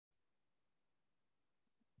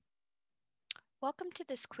Welcome to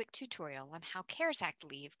this quick tutorial on how CARES Act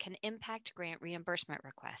leave can impact grant reimbursement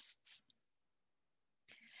requests.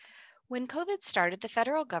 When COVID started, the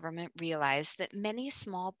federal government realized that many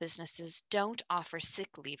small businesses don't offer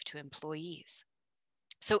sick leave to employees.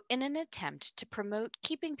 So, in an attempt to promote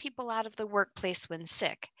keeping people out of the workplace when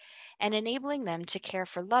sick and enabling them to care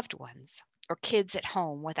for loved ones or kids at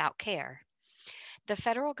home without care, the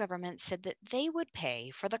federal government said that they would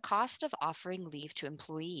pay for the cost of offering leave to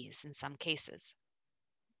employees in some cases.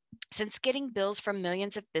 Since getting bills from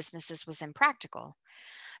millions of businesses was impractical,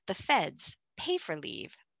 the feds pay for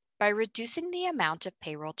leave by reducing the amount of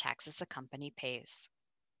payroll taxes a company pays.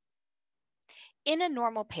 In a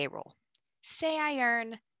normal payroll, say I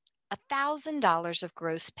earn $1,000 of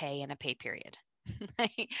gross pay in a pay period.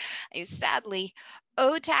 I sadly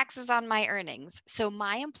owe taxes on my earnings, so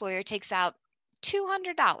my employer takes out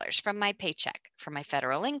 $200 from my paycheck for my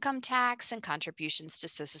federal income tax and contributions to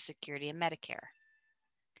Social Security and Medicare.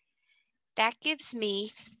 That gives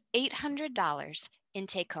me $800 in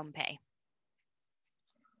take-home pay.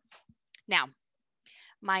 Now,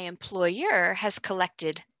 my employer has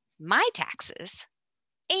collected my taxes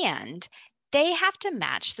and they have to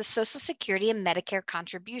match the Social Security and Medicare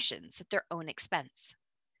contributions at their own expense.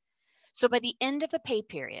 So by the end of the pay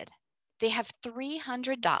period, they have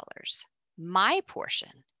 $300, my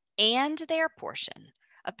portion and their portion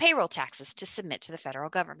of payroll taxes to submit to the federal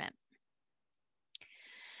government.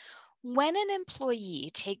 When an employee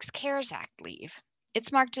takes CARES Act leave,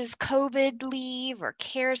 it's marked as COVID leave or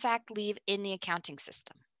CARES Act leave in the accounting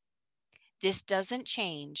system. This doesn't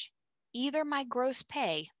change either my gross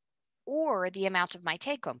pay or the amount of my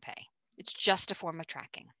take-home pay. It's just a form of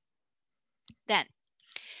tracking. Then,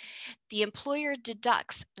 the employer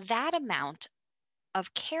deducts that amount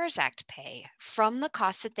of CARES Act pay from the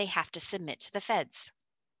costs that they have to submit to the feds.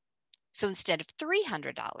 So instead of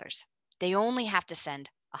 $300, they only have to send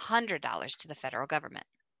 $100 to the federal government.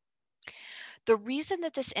 The reason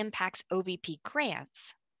that this impacts OVP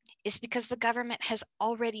grants is because the government has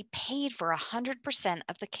already paid for 100%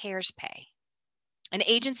 of the CARES pay. An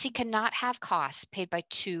agency cannot have costs paid by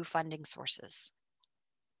two funding sources.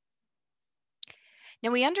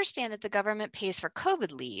 Now, we understand that the government pays for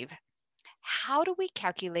COVID leave. How do we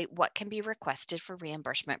calculate what can be requested for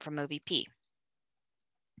reimbursement from OVP?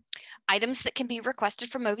 Items that can be requested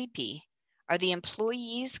from OVP are the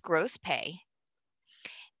employee's gross pay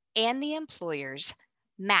and the employer's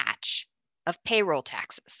match of payroll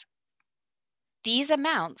taxes. These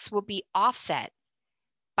amounts will be offset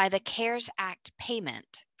by the CARES Act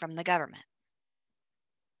payment from the government.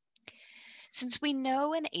 Since we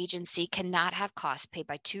know an agency cannot have costs paid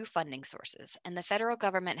by two funding sources, and the federal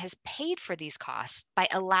government has paid for these costs by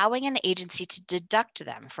allowing an agency to deduct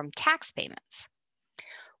them from tax payments,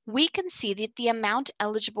 we can see that the amount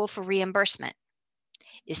eligible for reimbursement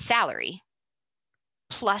is salary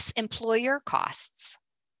plus employer costs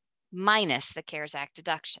minus the CARES Act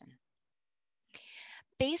deduction.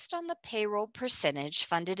 Based on the payroll percentage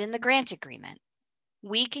funded in the grant agreement,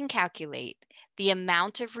 we can calculate the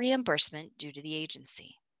amount of reimbursement due to the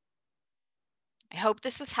agency. I hope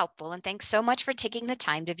this was helpful, and thanks so much for taking the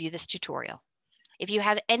time to view this tutorial. If you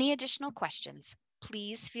have any additional questions,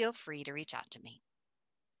 please feel free to reach out to me.